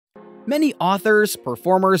Many authors,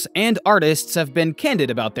 performers, and artists have been candid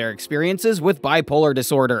about their experiences with bipolar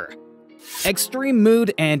disorder. Extreme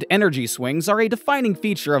mood and energy swings are a defining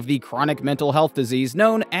feature of the chronic mental health disease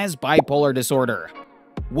known as bipolar disorder.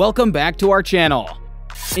 Welcome back to our channel.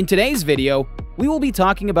 In today's video, we will be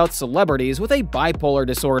talking about celebrities with a bipolar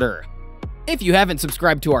disorder. If you haven't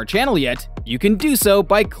subscribed to our channel yet, you can do so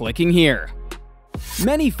by clicking here.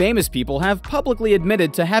 Many famous people have publicly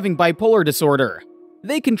admitted to having bipolar disorder.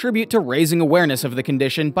 They contribute to raising awareness of the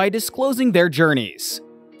condition by disclosing their journeys.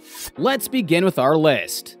 Let's begin with our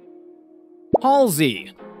list.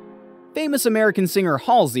 Halsey. Famous American singer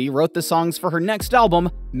Halsey wrote the songs for her next album,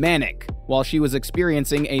 Manic, while she was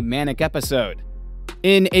experiencing a manic episode.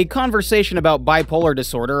 In a conversation about bipolar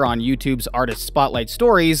disorder on YouTube's Artist Spotlight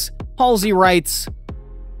Stories, Halsey writes,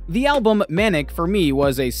 "The album Manic for me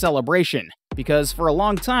was a celebration, because for a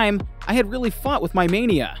long time, I had really fought with my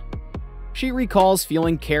mania." She recalls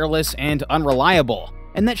feeling careless and unreliable,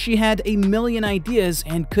 and that she had a million ideas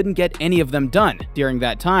and couldn't get any of them done during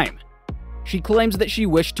that time. She claims that she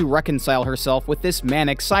wished to reconcile herself with this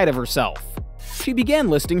manic side of herself. She began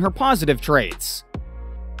listing her positive traits.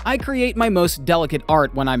 "I create my most delicate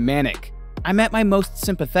art when I'm manic. I'm at my most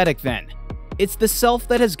sympathetic then. It's the self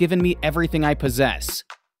that has given me everything I possess."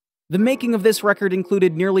 The making of this record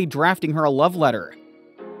included nearly drafting her a love letter.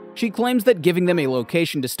 She claims that giving them a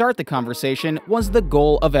location to start the conversation was the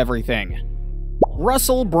goal of everything.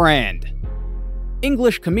 Russell Brand.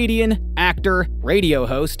 English comedian, actor, radio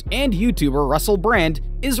host, and YouTuber Russell Brand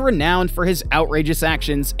is renowned for his outrageous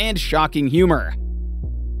actions and shocking humor.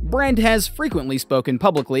 Brand has frequently spoken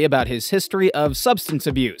publicly about his history of substance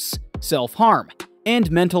abuse, self-harm,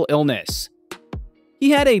 and mental illness. He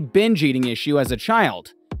had a binge eating issue as a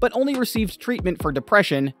child, but only received treatment for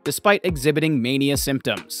depression despite exhibiting mania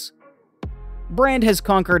symptoms. Brand has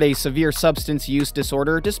conquered a severe substance use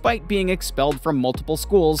disorder despite being expelled from multiple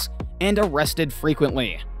schools and arrested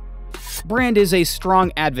frequently. Brand is a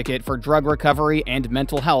strong advocate for drug recovery and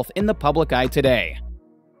mental health in the public eye today.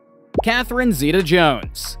 Catherine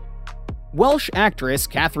Zeta-Jones. Welsh actress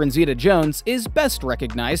Catherine Zeta-Jones is best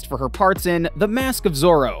recognized for her parts in The Mask of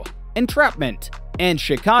Zorro, Entrapment, and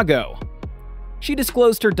Chicago. She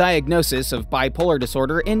disclosed her diagnosis of bipolar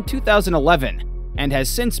disorder in 2011 and has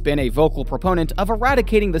since been a vocal proponent of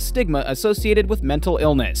eradicating the stigma associated with mental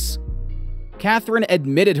illness. Catherine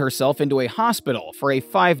admitted herself into a hospital for a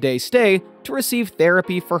 5-day stay to receive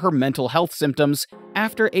therapy for her mental health symptoms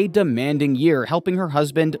after a demanding year helping her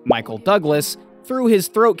husband, Michael Douglas, through his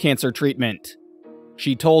throat cancer treatment.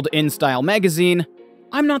 She told InStyle magazine,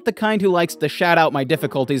 "I'm not the kind who likes to shout out my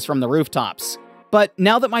difficulties from the rooftops. But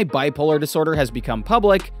now that my bipolar disorder has become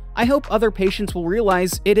public, I hope other patients will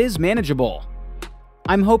realize it is manageable.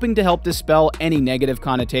 I'm hoping to help dispel any negative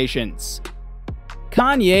connotations."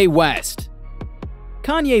 Kanye West.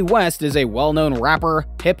 Kanye West is a well-known rapper,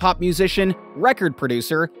 hip-hop musician, record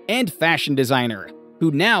producer, and fashion designer,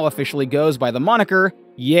 who now officially goes by the moniker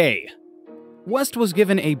Ye. West was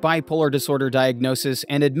given a bipolar disorder diagnosis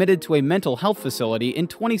and admitted to a mental health facility in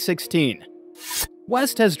 2016.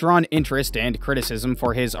 West has drawn interest and criticism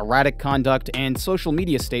for his erratic conduct and social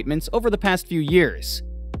media statements over the past few years.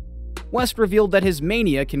 West revealed that his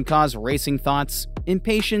mania can cause racing thoughts,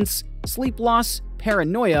 impatience, sleep loss,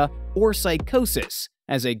 paranoia, or psychosis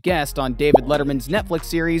as a guest on David Letterman's Netflix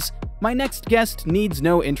series, My Next Guest Needs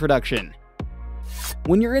No Introduction.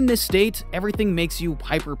 "When you're in this state, everything makes you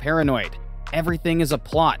hyper-paranoid. Everything is a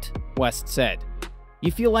plot," West said.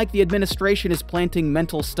 "You feel like the administration is planting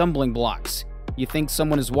mental stumbling blocks. You think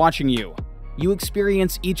someone is watching you. You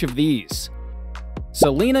experience each of these."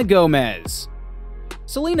 Selena Gomez.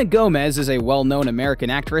 Selena Gomez is a well-known American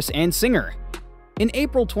actress and singer. In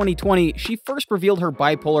April 2020, she first revealed her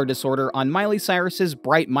bipolar disorder on Miley Cyrus's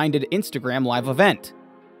Bright Minded Instagram live event.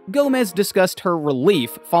 Gomez discussed her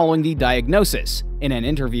relief following the diagnosis in an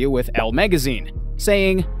interview with Elle magazine,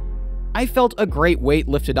 saying, "I felt a great weight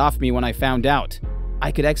lifted off me when I found out.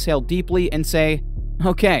 I could exhale deeply and say,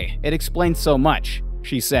 'Okay, it explains so much,'"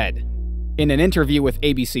 she said. In an interview with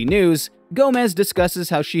ABC News, Gomez discusses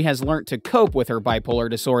how she has learnt to cope with her bipolar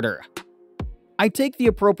disorder. "I take the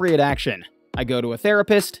appropriate action. I go to a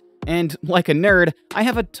therapist, and, like a nerd, I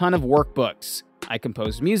have a ton of workbooks. I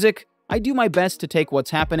compose music. I do my best to take what's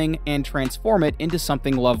happening and transform it into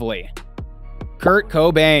something lovely." Kurt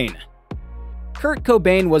Cobain. Kurt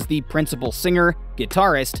Cobain was the principal singer,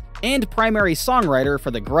 guitarist, and primary songwriter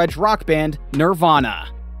for the grunge rock band Nirvana.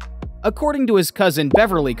 According to his cousin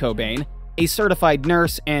Beverly Cobain, a certified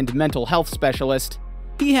nurse and mental health specialist,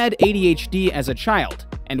 he had ADHD as a child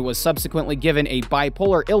and was subsequently given a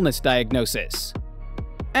bipolar illness diagnosis.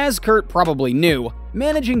 As Kurt probably knew,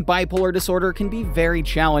 Managing bipolar disorder can be very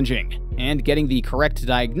challenging, and getting the correct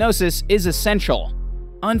diagnosis is essential.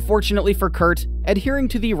 Unfortunately for Kurt, adhering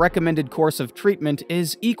to the recommended course of treatment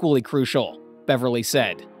is equally crucial, Beverly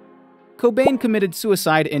said. Cobain committed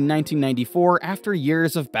suicide in 1994 after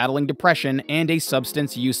years of battling depression and a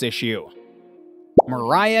substance use issue.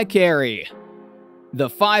 Mariah Carey. The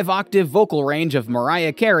 5-octave vocal range of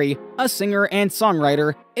Mariah Carey, a singer and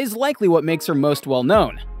songwriter, is likely what makes her most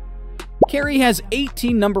well-known. Carey has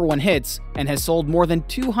 18 #1 hits and has sold more than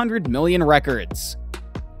 200 million records.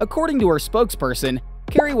 According to her spokesperson,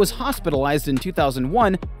 Carey was hospitalized in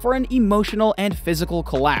 2001 for an emotional and physical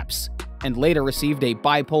collapse, and later received a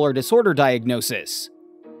bipolar disorder diagnosis.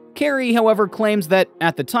 Carey, however, claims that,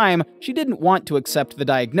 at the time, she didn't want to accept the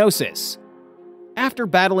diagnosis. After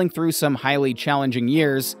battling through some highly challenging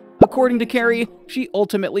years, according to Carey, she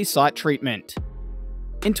ultimately sought treatment.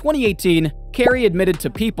 In 2018, Carey admitted to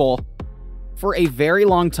People, "For a very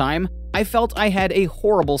long time, I felt I had a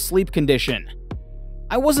horrible sleep condition.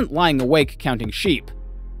 I wasn't lying awake counting sheep,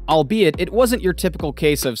 albeit it wasn't your typical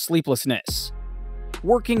case of sleeplessness.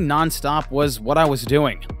 Working non-stop was what I was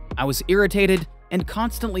doing. I was irritated and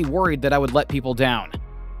constantly worried that I would let people down.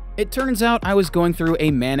 It turns out I was going through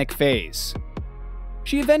a manic phase."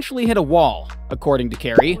 She eventually hit a wall, according to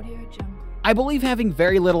Carey. "I believe having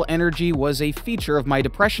very little energy was a feature of my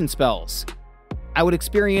depression spells. I would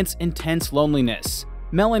experience intense loneliness,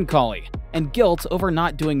 melancholy, and guilt over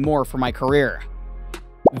not doing more for my career."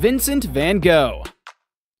 Vincent van Gogh.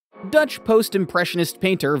 Dutch post-impressionist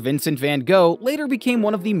painter Vincent van Gogh later became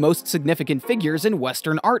one of the most significant figures in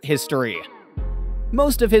Western art history.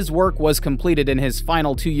 Most of his work was completed in his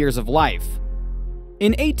final 2 years of life.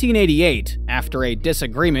 In 1888, after a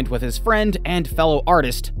disagreement with his friend and fellow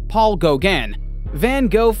artist Paul Gauguin, Van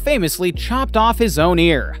Gogh famously chopped off his own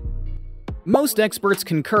ear. Most experts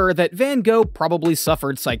concur that Van Gogh probably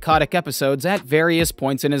suffered psychotic episodes at various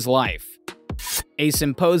points in his life. A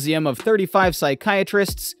symposium of 35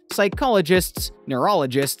 psychiatrists, psychologists,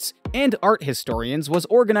 neurologists, and art historians was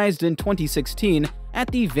organized in 2016 at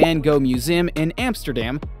the Van Gogh Museum in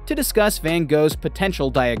Amsterdam to discuss Van Gogh's potential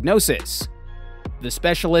diagnosis. The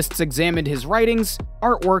specialists examined his writings,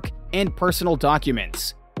 artwork, and personal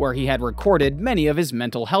documents, where he had recorded many of his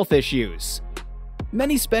mental health issues.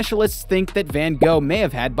 Many specialists think that Van Gogh may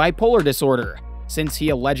have had bipolar disorder, since he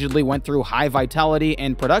allegedly went through high vitality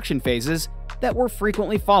and production phases that were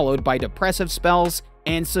frequently followed by depressive spells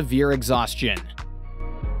and severe exhaustion.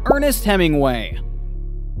 Ernest Hemingway.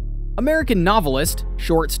 American novelist,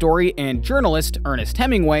 short story, and journalist Ernest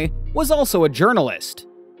Hemingway was also a journalist.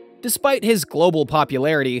 Despite his global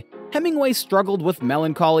popularity, Hemingway struggled with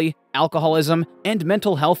melancholy, alcoholism, and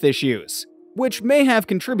mental health issues, which may have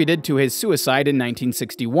contributed to his suicide in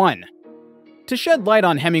 1961. To shed light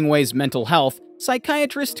on Hemingway's mental health,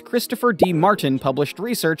 psychiatrist Christopher D. Martin published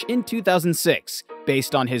research in 2006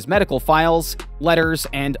 based on his medical files, letters,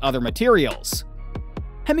 and other materials.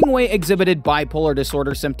 Hemingway exhibited bipolar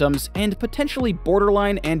disorder symptoms and potentially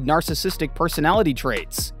borderline and narcissistic personality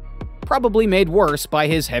traits, probably made worse by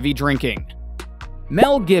his heavy drinking.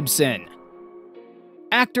 Mel Gibson.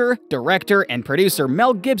 Actor, director, and producer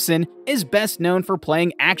Mel Gibson is best known for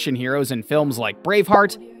playing action heroes in films like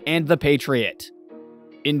Braveheart and The Patriot.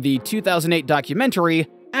 In the 2008 documentary,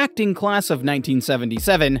 Acting Class of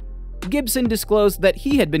 1977, Gibson disclosed that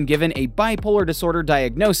he had been given a bipolar disorder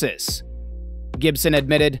diagnosis. Gibson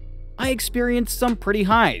admitted, "I experienced some pretty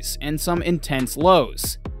highs and some intense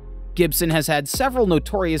lows." Gibson has had several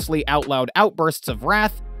notoriously out-loud outbursts of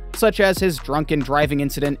wrath, such as his drunken driving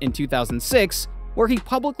incident in 2006, where he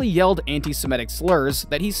publicly yelled anti-Semitic slurs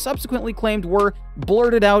that he subsequently claimed were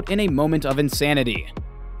blurted out in a moment of insanity.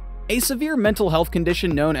 A severe mental health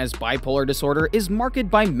condition known as bipolar disorder is marked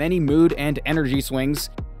by many mood and energy swings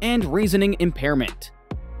and reasoning impairment.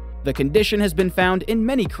 The condition has been found in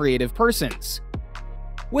many creative persons.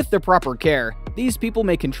 With the proper care, these people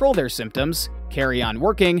may control their symptoms, carry on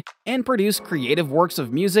working, and produce creative works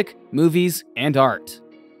of music, movies, and art.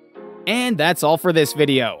 And that's all for this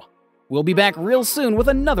video. We'll be back real soon with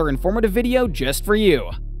another informative video just for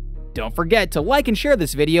you. Don't forget to like and share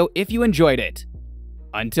this video if you enjoyed it.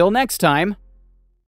 Until next time.